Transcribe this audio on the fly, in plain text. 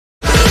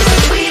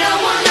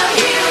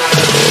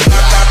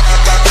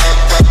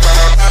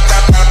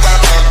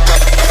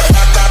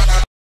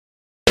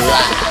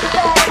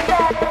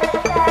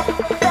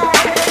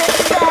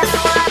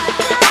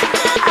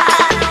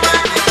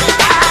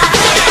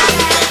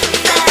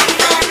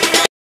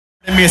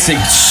Missing.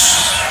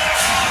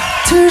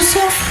 Tears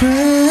of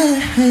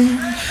rain,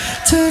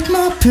 take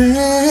my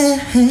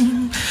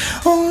pain.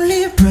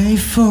 Only pray,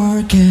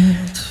 forget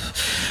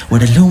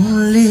with a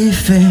lonely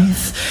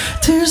faith.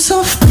 Tears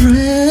of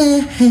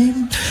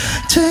rain,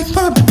 take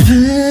my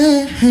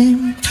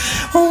pain.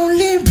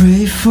 Only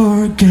pray,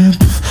 forget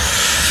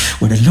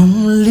with a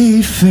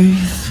lonely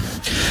faith.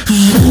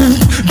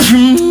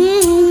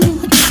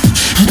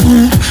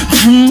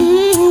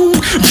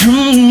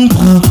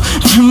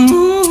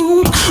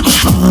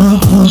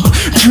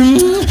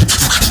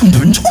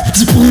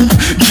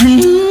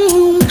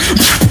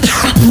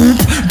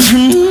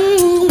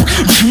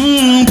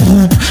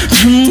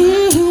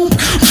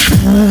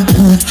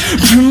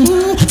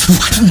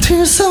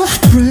 Tears of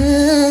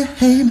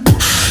rain,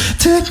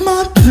 take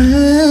my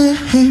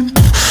pain.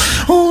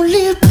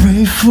 Only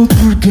pray for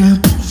forget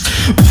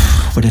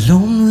with a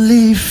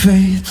lonely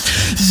faith.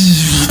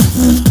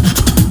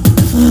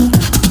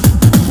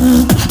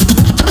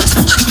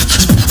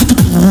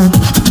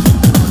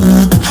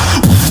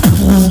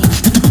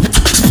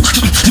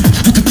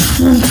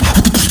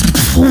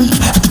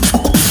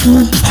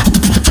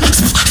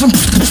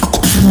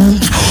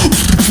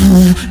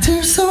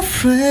 Tears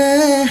of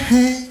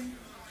rain.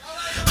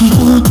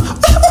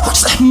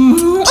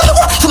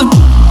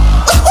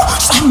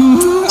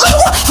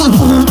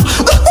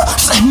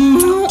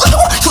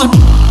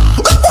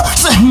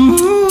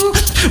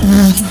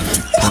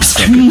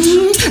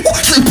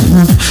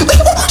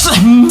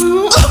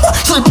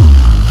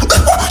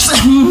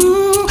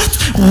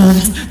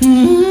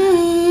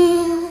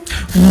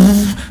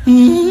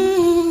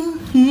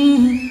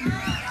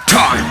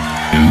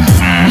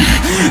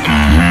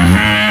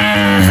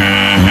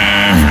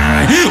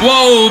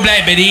 Whoa,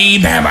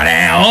 blabbity,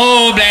 babba-down.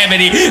 Oh,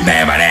 blabbity,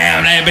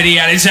 babba-down, blabbity,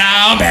 out of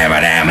town.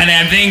 Babba-down, and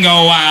that thing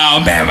go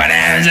wild.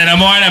 Babba-down, in the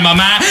morning, my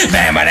mind.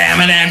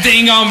 Babba-down, and that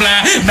thing go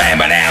blind.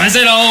 Babba-down, I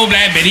said, oh,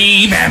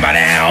 blabbity,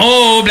 babba-down.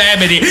 Oh,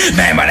 blabbity,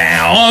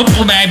 babba-down. Oh,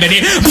 blabbity,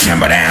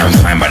 babba-down,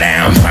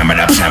 babba-down,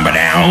 babba-down,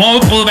 babba-down.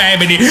 Oh,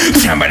 blabbity,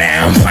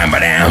 babba-down,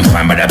 babba-down,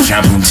 babba-down,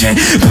 babba-down,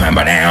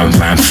 babba-down,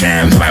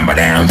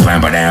 babba-down,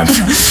 babba-down,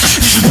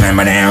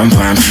 babba-down,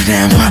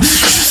 babba-down.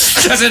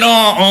 I said,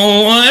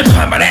 oh,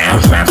 pump it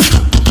down, pump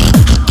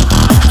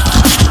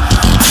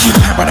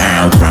it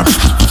down, pump it.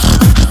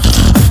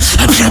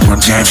 I can't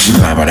protect you,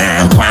 pump it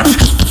down, pump it.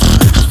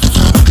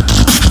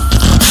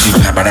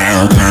 Pump it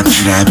down, pump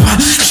it down,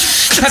 pump it.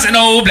 I said,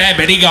 oh, black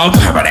Betty, go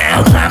pump it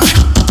down, pump it.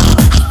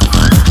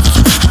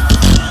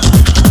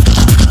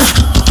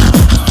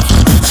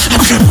 I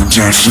can't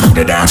protect you, put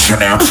it down, shut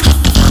down.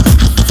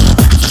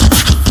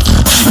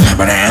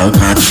 Pump it down,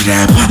 pump it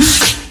down, pump it.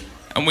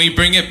 And we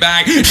bring it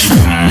back. And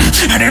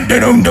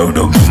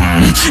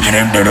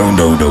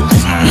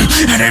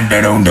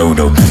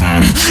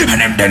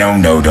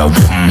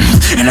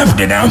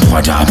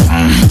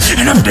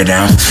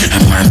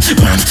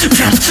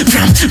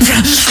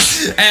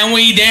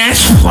we dance.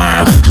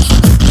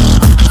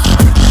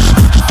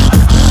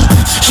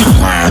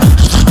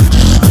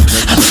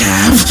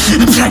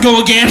 I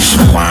go again.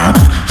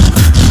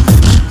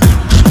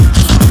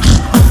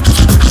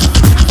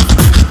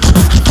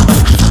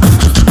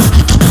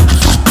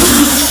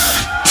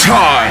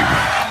 Time.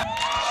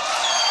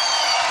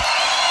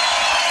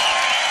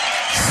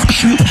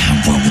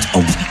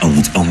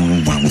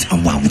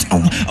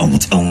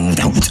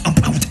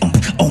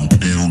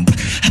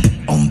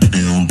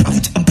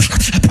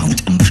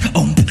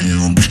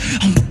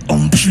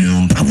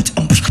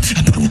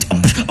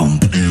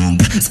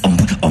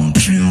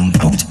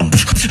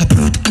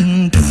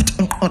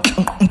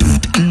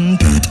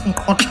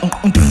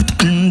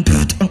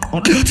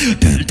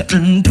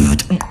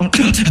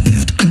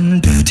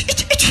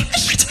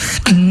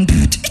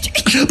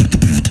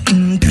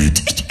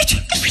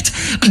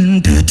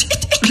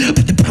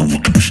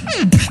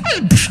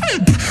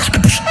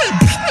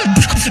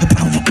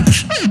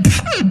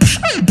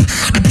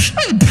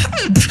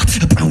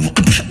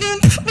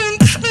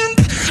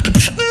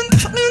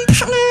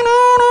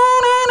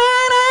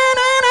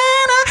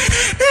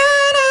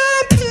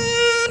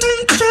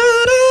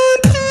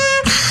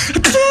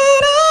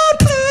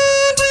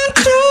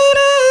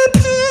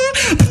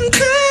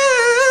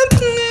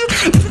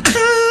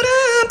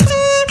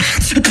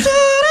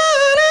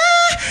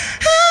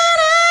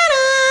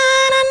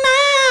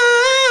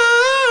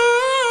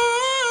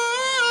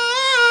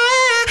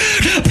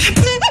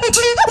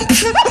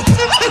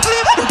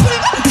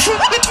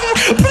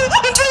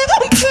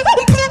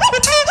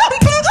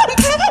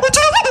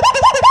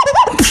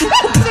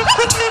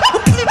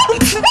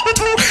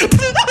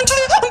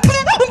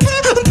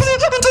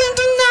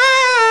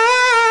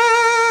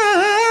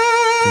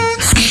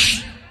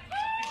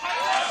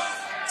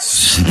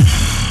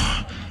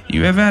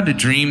 You ever had a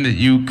dream that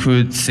you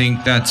could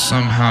think that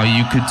somehow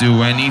you could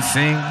do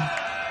anything?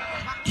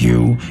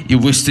 You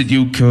wish that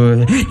you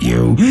could.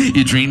 You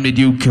dream that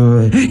you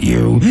could.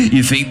 You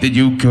think that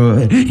you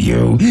could.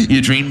 You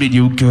dream that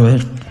you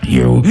could.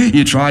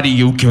 You try to,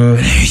 you could.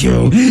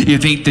 You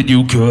think that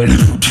you could.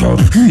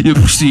 You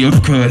push the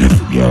upcut.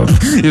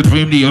 You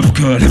bring the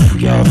upcut.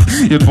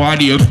 You buy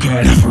the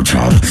upcut.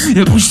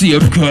 You push the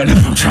upcut.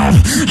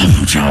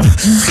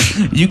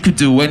 You could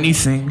do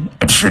anything.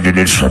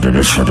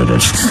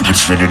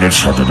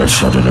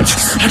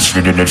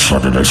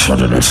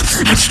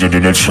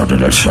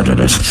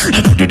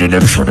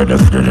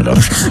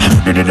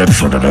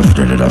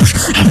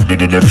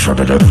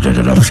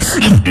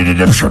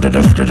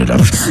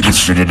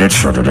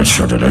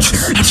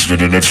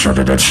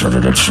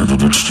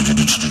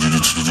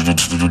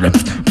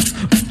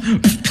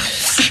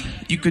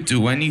 You could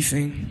do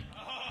anything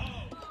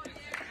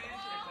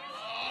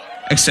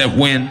except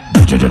win.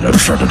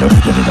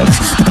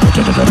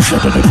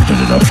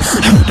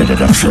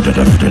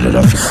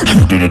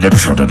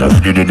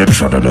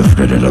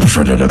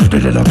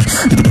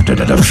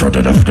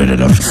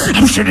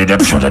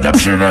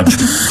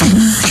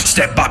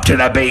 Step up to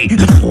the beat.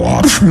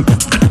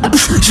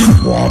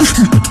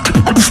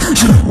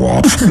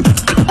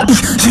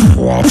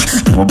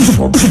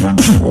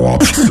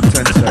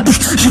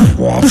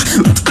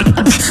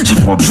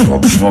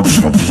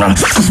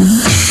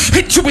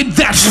 Hit you with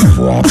that.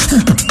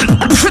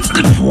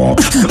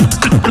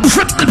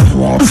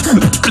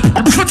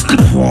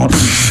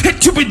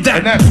 Hit you with that.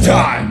 And that's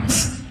time.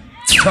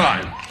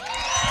 Time.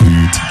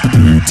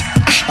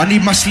 I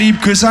need my sleep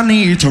cause I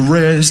need to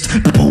rest.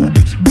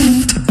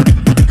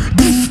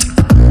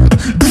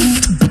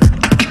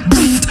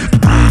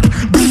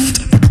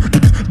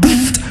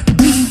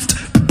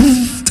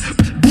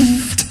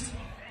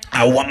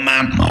 I want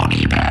my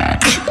money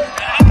back.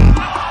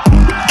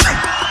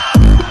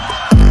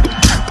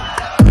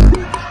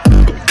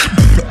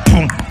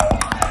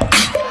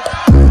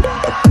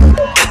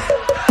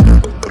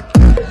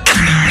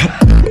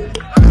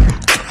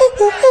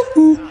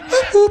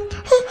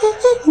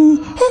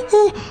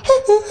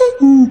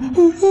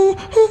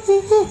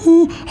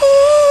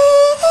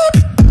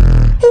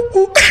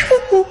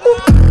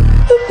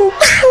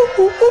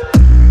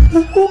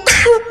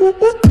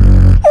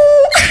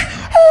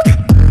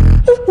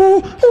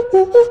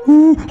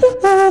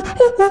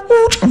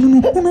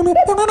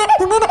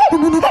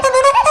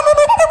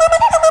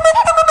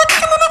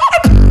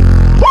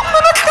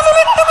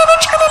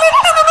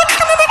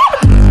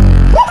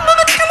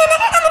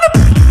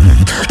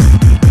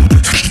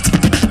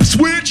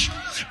 Switch.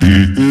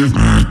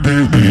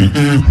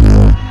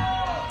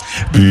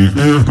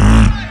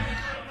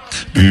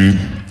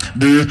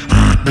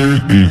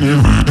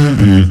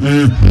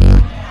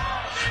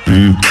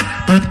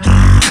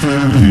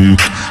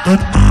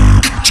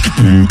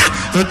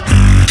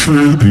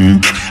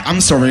 I'm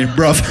sorry,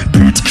 bruv.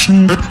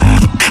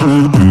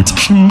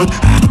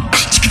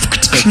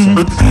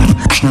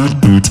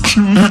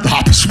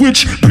 Hop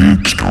switch.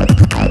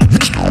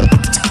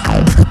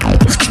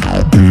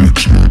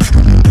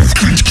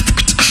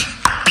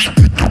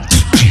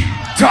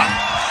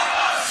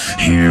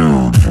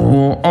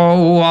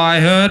 Oh, I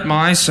hurt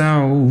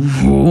myself.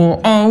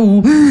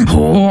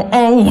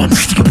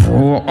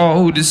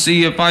 To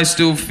see if I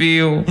still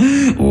feel.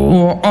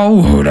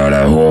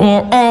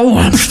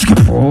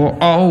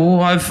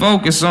 I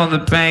focus on the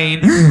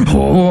pain.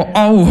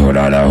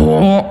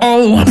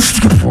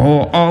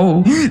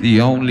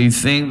 The only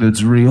thing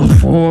that's real.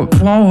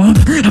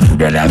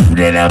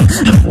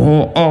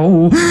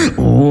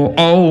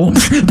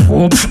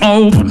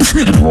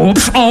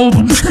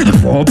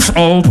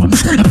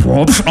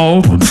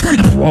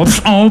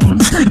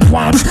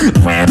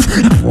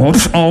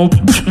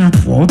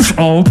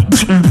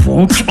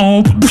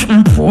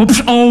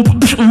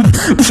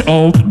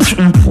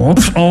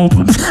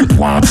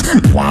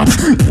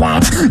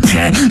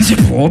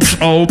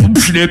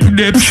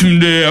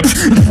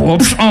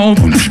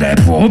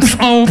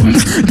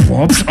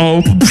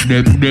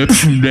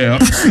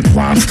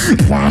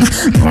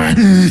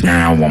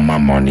 Now I want my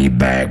money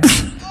back.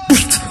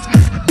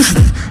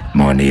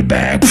 Money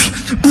back.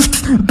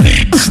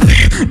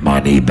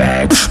 Money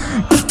back.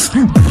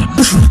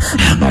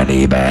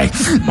 Money back.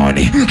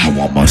 Money. I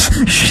want my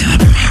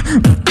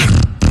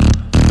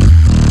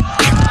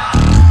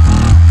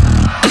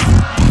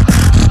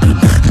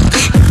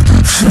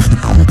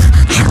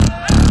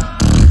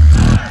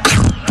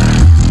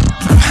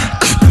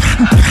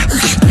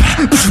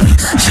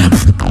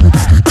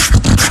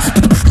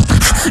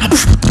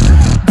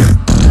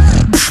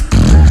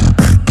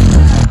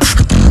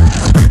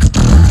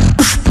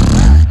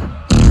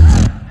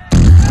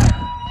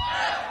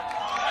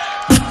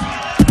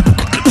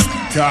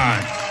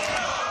Time.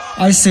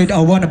 I said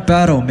I want a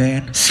battle,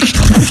 man.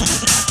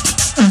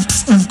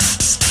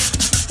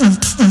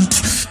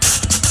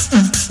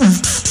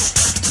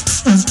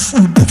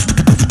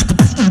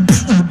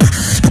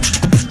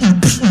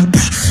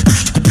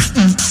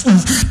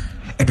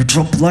 And a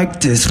drop like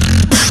this.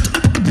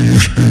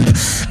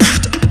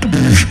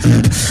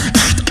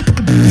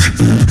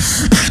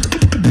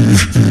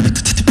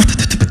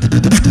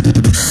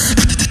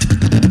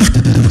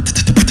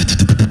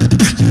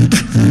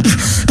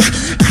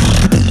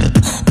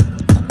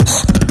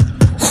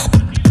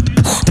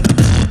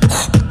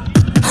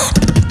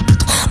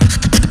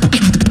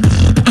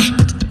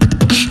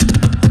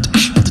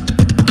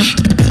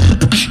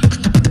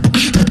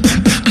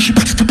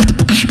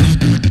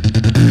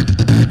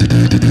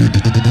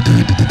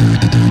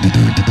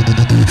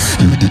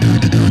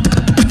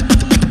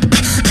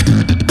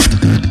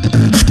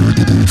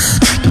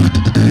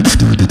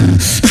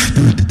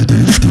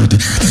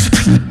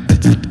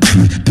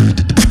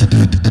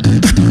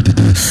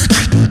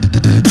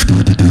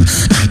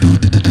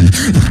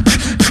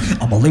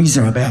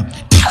 laser, man.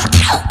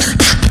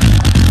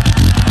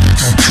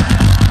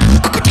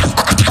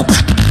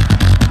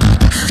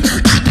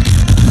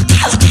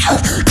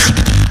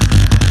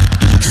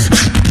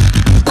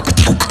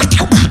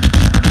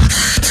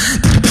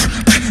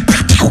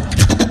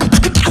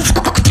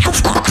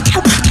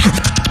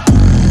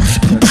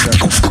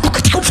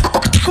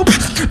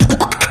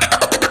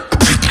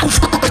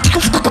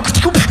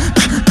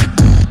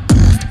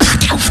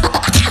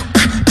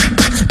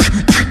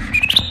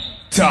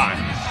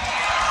 Time.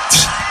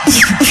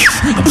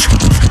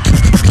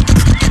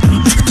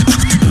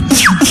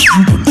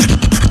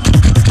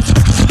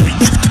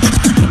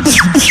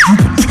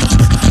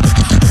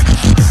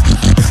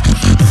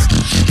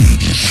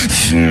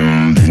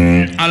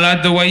 I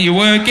like the way you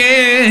work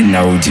it.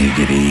 No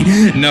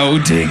diggity, no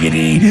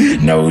diggity,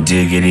 no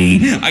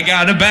diggity. I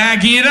gotta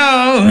back it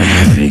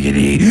up.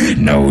 Diggity,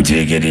 no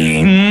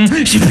diggity.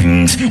 She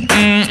pings.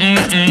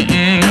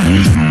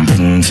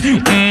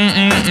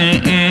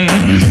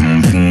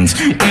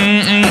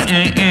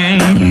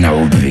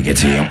 No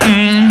biggity,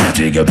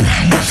 digga,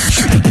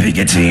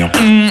 biggity,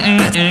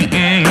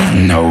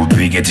 no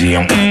biggity,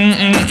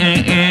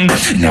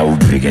 no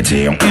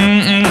biggity,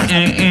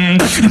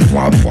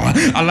 blah blah.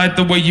 I like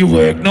the way you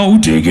work, no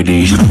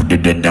diggity.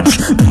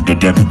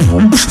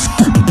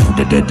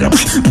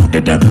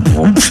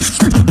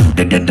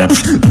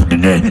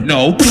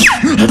 No.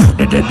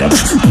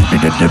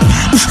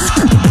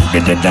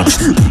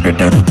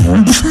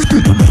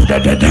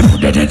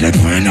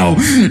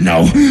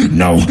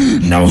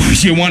 No.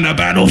 You wanna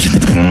battle?